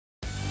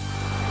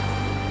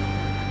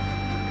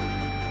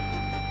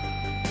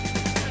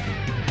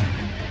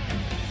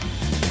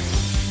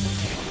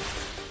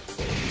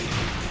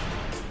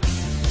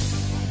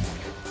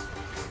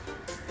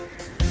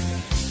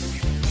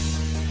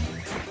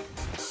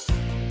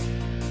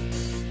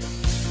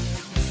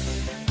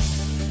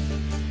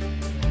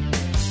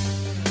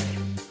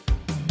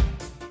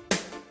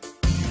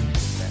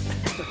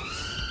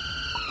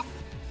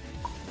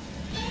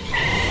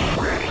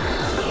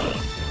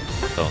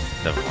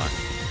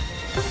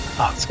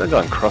Oh, it's gonna go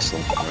and cross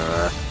them. Do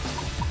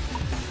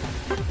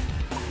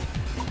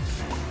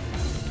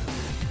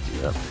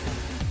that.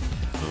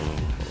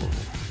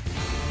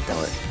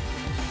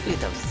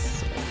 That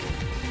was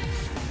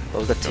well,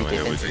 we've got two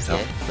defenses here.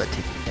 We've got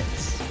two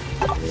defense.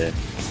 Yeah.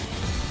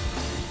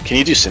 Can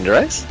you do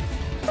Cinderace?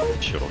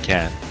 Sure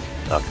can.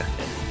 Okay.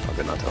 I'll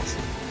go Ninetales.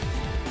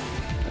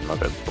 And I'll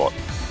go bot.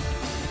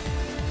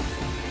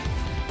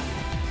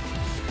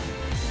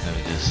 Let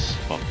me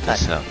just swap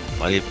this out.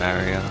 Body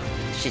barrier.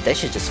 They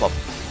should just swap.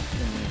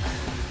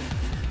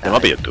 There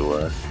might be a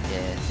duo. Yeah,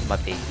 it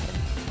might be.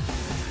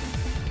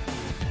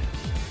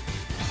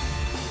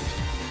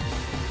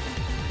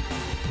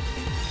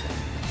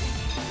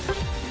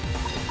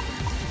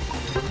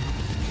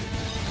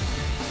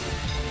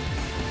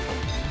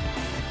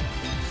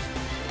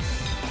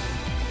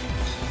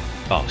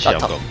 Oh shit,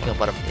 I've got Go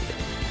bottom.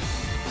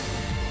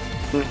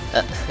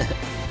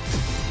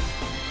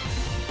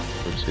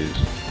 Oopsies.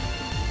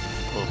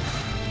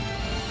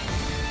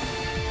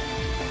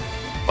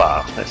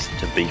 Wow, that's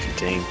such a beefy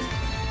team.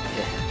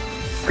 Yeah.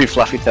 Pretty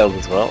fluffy tails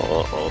as well,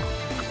 or...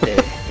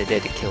 They're there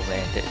to kill,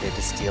 man. They're there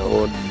to steal.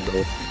 Oh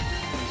no.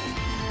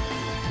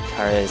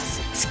 Tara's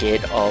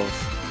scared of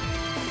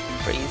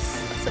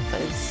freeze, I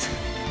suppose.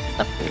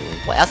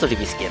 What else would he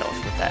be scared of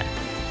with that?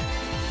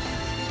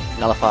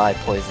 Nullify,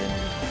 poison.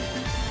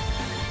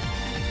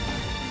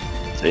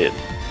 That's it.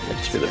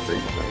 Let's do the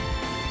freeze.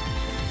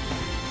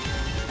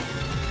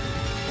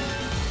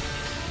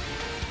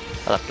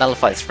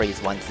 Nullify is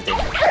freeze once, then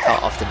how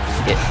often do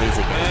you get freeze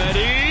again?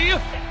 Ready?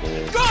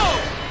 Yeah. Go!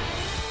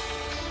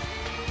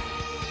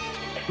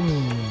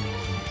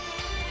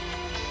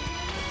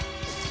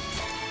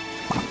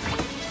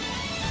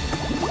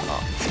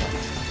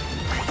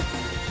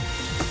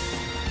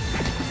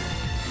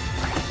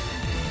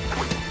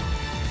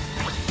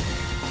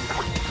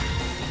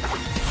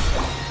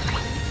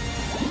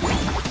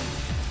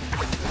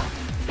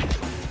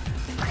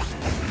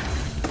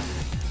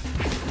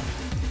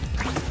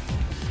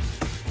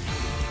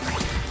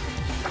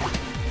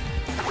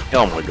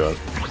 Oh my god.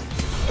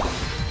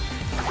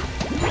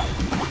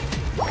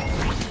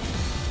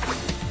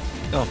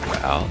 Oh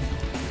wow.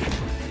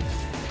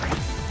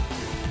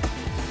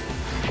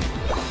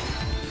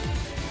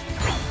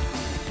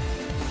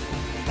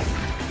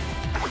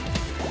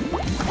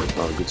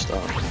 Oh, good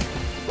start.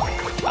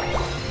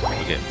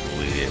 We're getting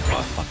bullied here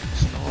by fucking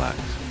Snorlax.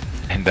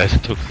 And they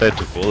took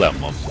all our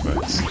mobs, bro.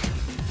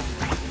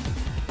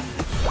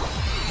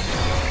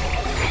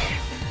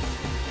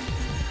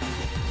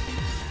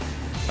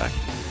 Back.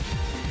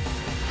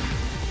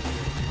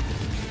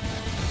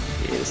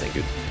 Yeah, this ain't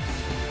good.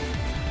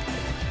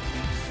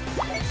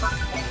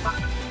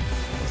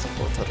 There's a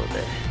full total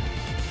there.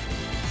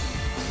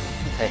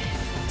 Okay,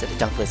 so the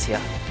jungler's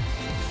here.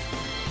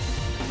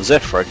 Was there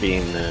Froggy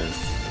in the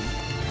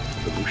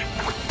bush?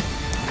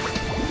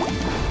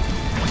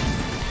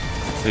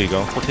 Who are you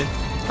going for, Tim?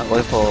 I'm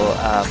going for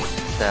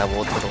the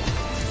wall turtle.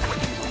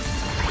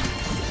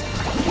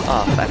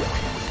 Oh fuck.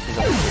 He's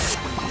on the shit.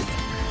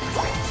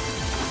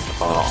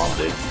 Oh,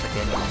 dude.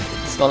 Again,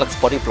 Snorlax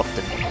body blocked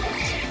him.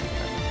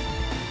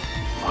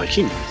 Oh, you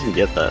can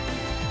get that.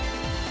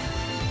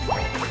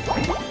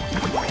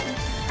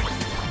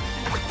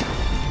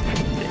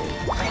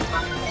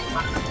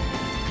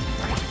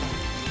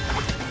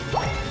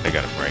 They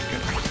gotta break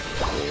it.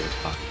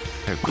 Fuck.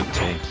 They're a good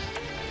team.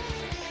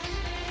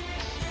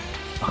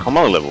 I'm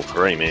on level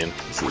 3, man.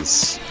 This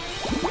is...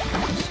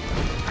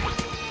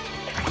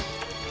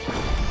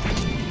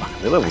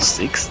 They're level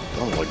 6?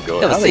 Oh my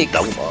god, Level how are they 6.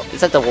 double up? Is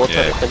that the wall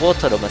turtle? Yeah. The wall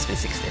turtle must be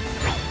 16.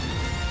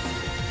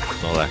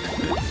 Snorlax is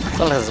good.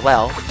 Snorlax as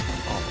well.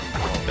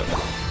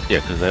 Yeah,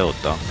 because they all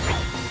dunk.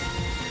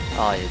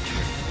 Oh yeah,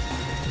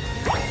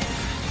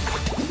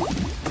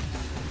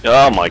 true.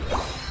 Oh my...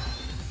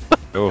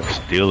 They're all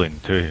stealing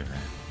too, man.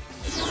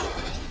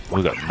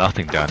 We got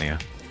nothing down here.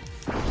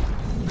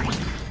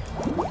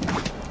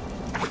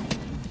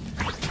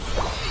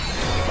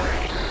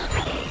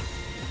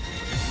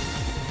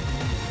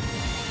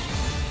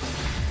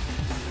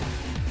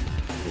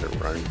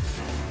 Run.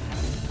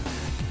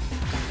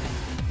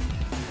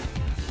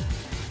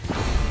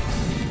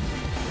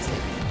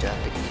 Ninja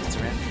taking his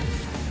around.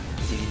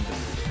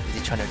 Is he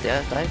trying to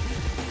dive?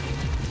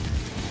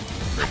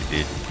 Already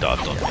did.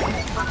 Dodge on me.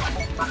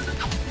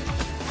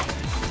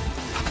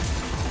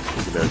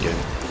 Okay.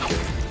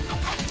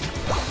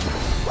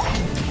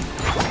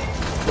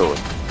 Oh.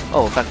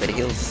 Oh, fuck, but he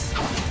heals.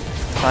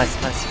 Nice,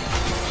 nice.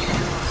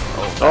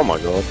 Oh my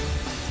god.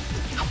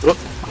 Oh.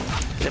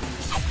 Yep.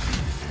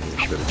 We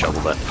should have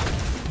juggled that.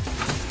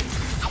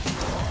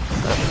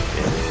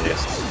 Yeah,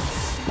 yes.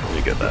 Let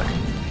me get back.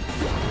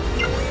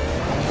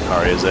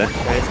 Aria's there.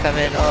 Rare's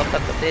coming. Oh,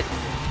 fuck, I'm dead.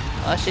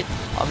 Oh shit,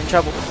 I'm in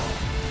trouble.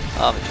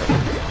 Oh, I'm in trouble.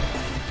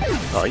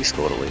 Oh, he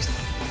scored at least.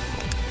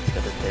 He's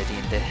got a 30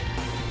 in there.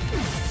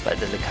 But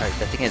the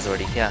character thing is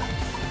already here.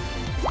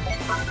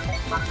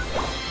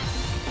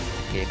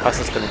 Yeah,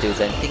 Cross's gonna do his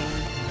own thing.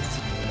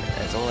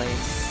 As always.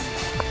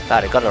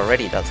 Ah, they got it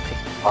already, that's quick.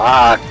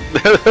 Ah,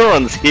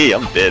 everyone's here,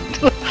 I'm dead.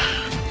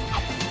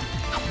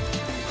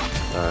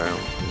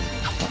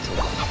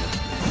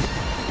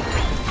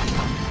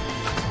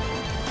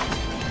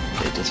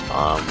 Yeah, just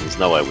farm. There's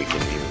no way we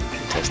can even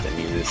contest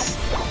any of this.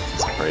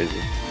 It's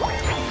crazy.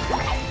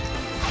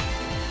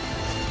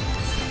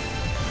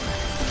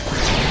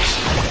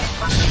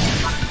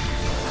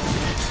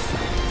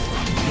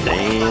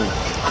 Damn.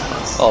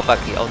 Oh fuck,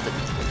 he ulted.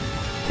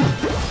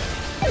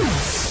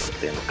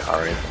 Damn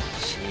Lucario.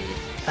 Shit.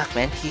 Fuck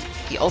man, he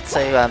ults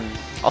so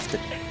often.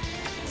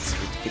 It's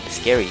really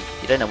scary.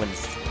 You don't know when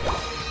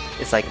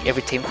it's like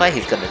every team fight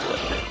he's gonna do it.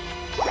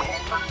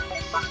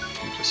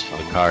 Just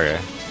farm. Lucario.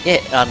 Yeah,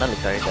 not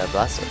Lucario, the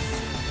Blastoise.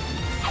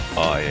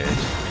 Oh yeah,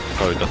 he's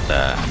probably got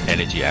the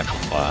energy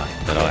amplifier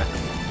that I.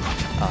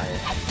 Oh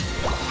yeah.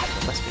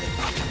 Must be.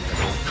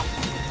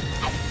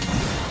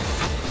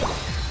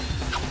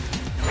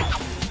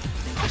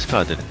 This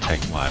guy didn't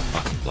take my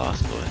fucking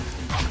Blastoise.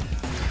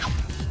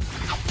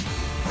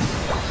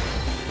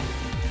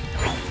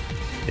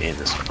 Damn,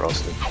 just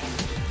crossed it.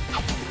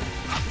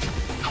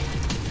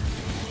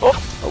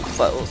 Oh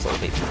fuck, also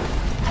baby.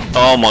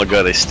 Oh my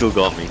god, they still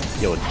got me.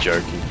 You're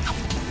joking.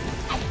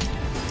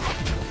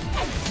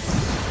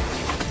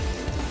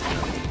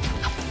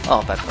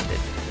 Oh, back on it.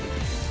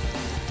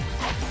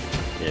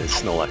 Yeah,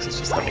 this Snorlax is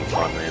just having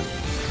fun, man.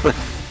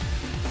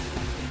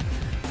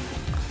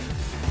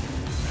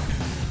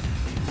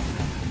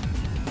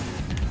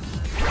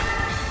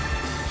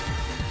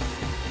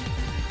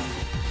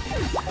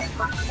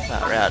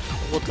 Alright,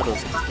 what are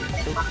those?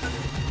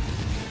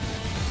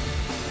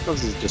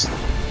 This is just.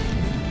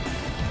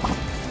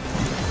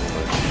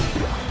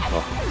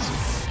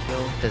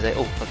 Oh, There's a.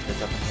 Oh, fuck, there's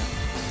something here.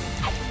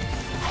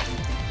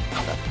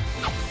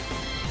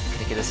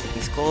 Can I get a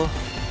sneaky score?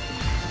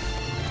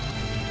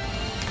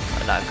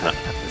 Oh, no, I can't.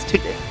 There's two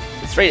there.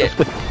 There's three there.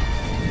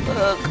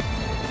 Fuck.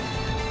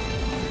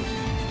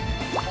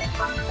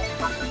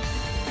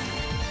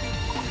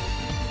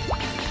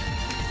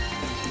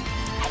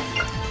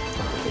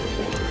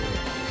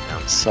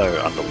 I'm so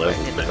underleveled,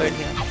 In the man. bird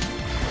here.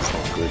 It's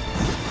not good.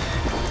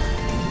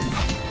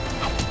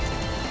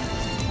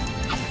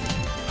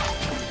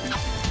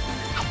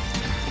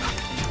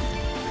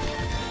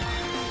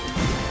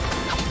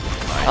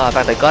 Oh, in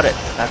fact, I got it.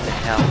 Fucking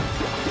hell.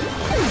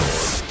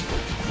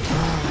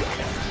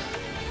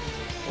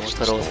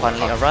 Waterloo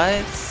finally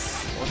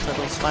arrives.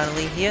 Waterloo's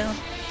finally here.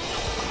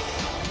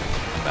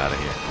 I'm out of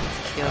here.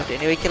 Killed.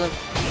 Anyway, kill him.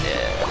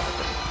 Yeah.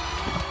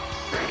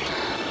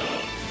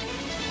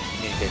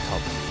 Need to go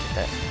top. Get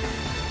that.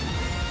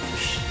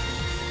 Push.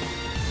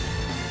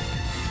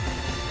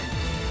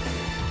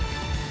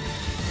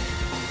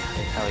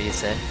 How are you,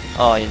 sir?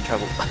 Oh, you're in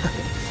trouble.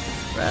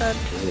 Run.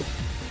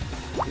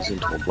 He's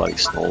into a bloody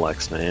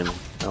Snorlax, man.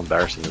 How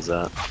embarrassing is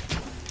that?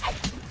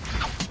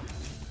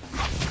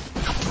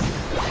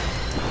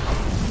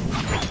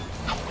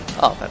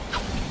 Oh, okay.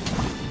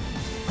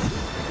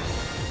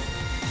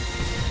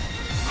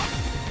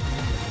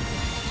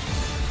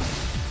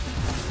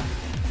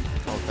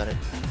 Oh, got it.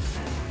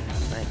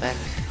 Right back.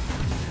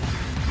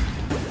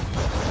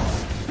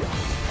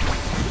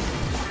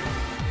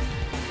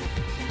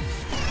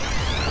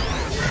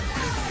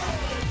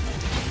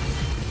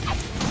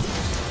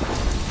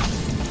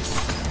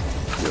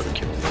 You're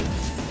killing me.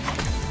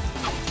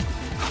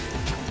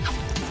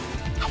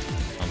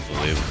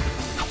 Unbelievable.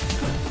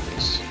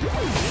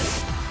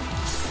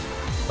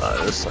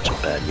 Wow, this is such a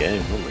bad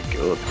game. Oh my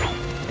god.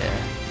 Yeah.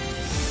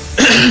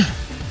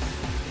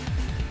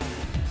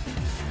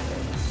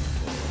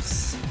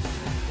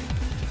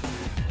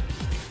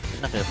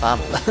 Not gonna farm.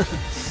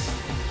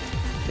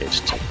 Yeah,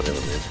 just take whatever,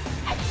 man.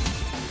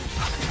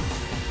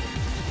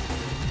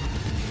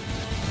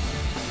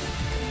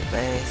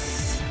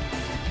 Base.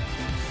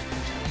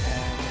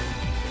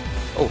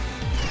 Oh.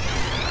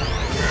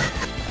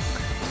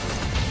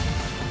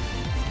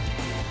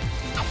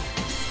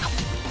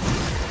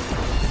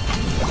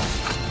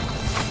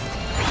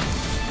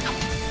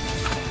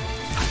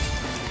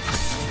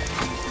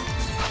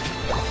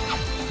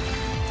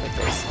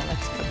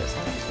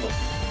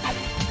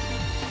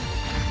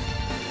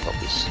 Pop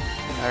this.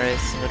 Alright,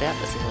 single out,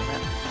 let's single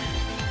out.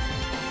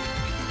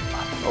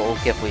 Oh,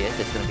 careful, yeah,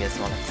 there's gonna be a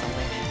Snorlax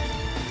somewhere.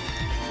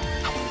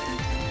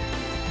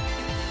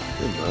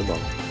 Good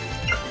mobile.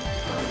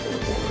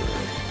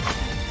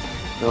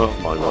 Oh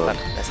my Oh, god.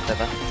 that's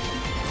clever.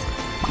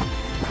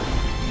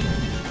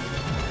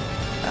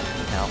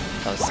 No,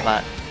 that was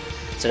smart.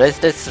 So those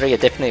three are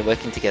definitely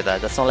working together.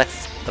 The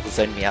Snorlax double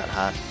zoned me out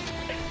hard.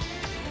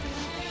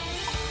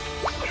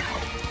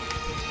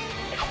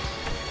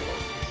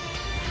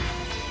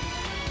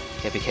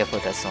 Okay, be careful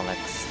with that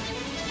Snorlax.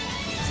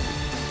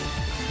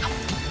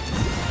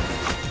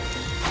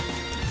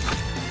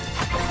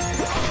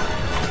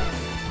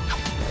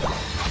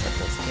 That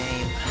was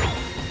game.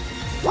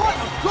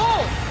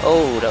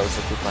 Oh, that was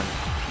a good one.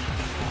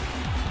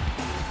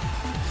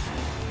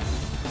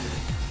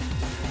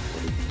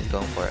 He's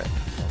going for it.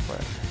 Going for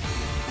it.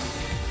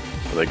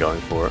 Are they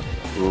going for it?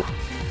 Ooh.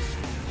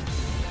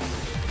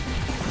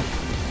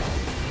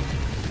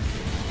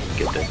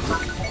 Get that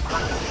quick.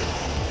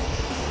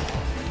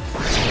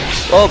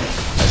 Oh,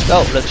 that's Let's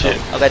go. Let's go.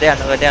 I'll go down.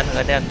 I'll go down. I'll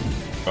go down.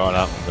 Going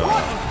up. Going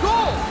up.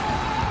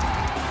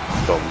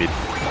 Go mid.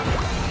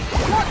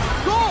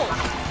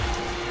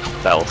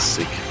 That was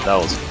sick. That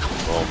was.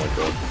 Oh my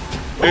god.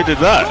 Who did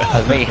that? That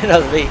was me.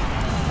 That was me.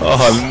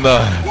 Oh no.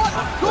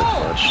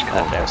 Just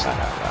calm down.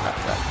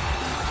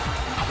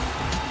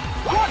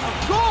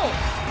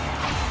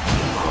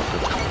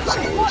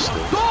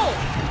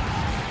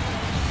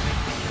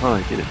 Oh,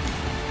 I get it.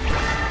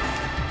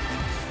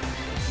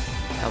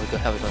 How we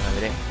going over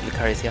there?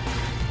 Lucario's here.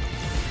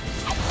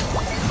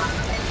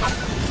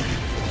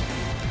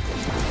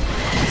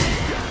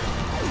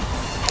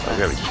 I'm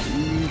very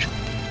huge.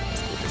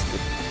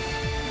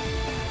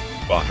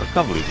 Fuck, I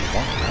can't believe you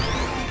won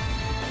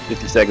that.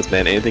 50 seconds,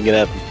 man. Anything can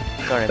happen.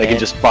 Sorry, They man. can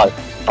just five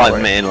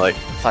man, like.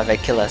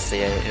 5-8 kill us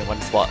in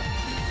one spot.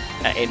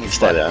 At any Stay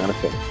spot. there. I'm gonna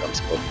film one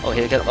spot. Oh,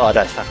 here we go. Oh,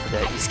 no, fuck.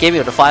 You scared me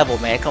with the fireball,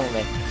 man. Come on,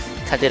 man.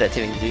 Can't do that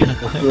to me, dude.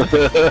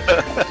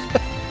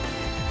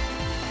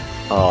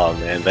 Oh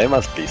man, they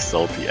must be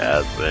salty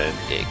as man.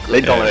 Yeah, good. They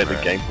dominated man.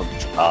 the game from the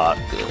start.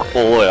 Good.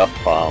 All the way up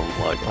farm.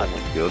 Like, oh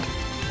my god.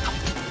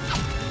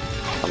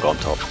 I'm going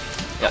top.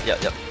 Yep.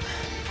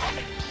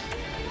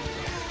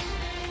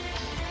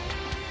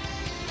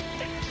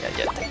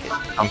 Yeah, take it.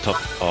 I'm top.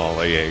 Oh,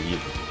 well, yeah, you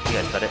You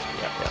guys got it?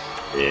 Yeah.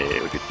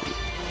 Yeah, we did.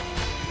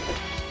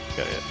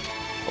 got it.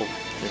 Oh,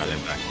 Got him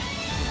back.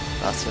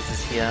 last one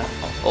is here.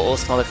 Oh,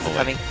 Snorlax is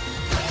coming.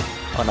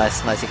 Oh,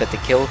 nice. You got the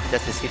kill.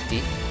 That's his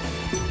 50.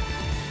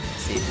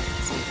 See.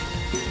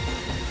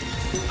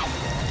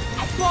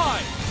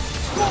 5,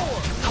 4,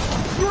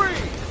 3,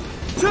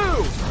 2.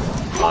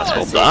 Nice, well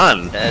That's done.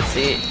 it. That's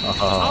it.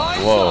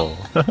 Whoa.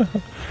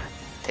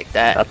 Take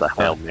that. That's a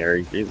Hail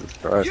Mary, Jesus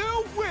Christ.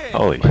 You win.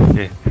 Holy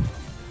shit.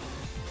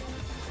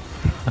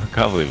 I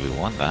can't believe we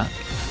won that.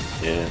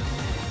 Yeah.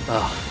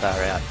 Oh,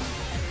 far out.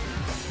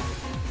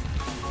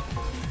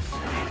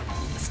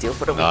 Steal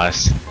for the win.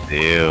 Nice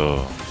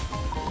deal.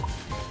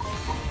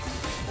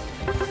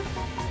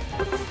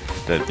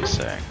 They'd be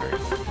so angry.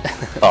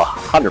 Oh,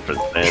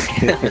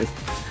 100%.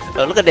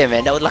 Oh, look at them,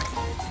 man. That was like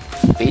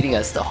beating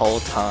us the whole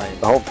time.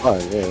 The whole time,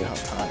 The yeah. whole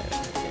time.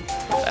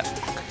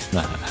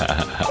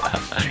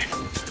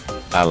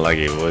 I like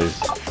it, boys.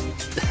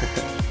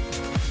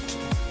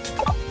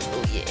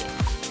 Oh, yeah.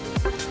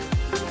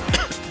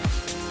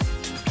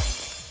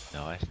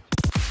 Nice.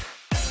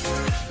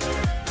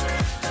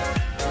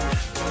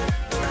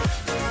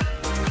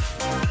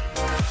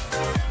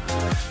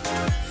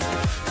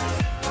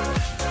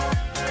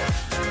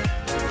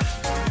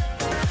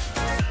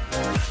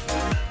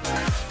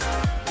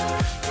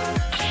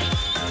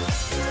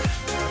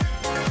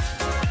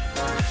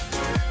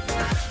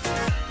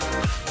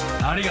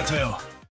 Arigato.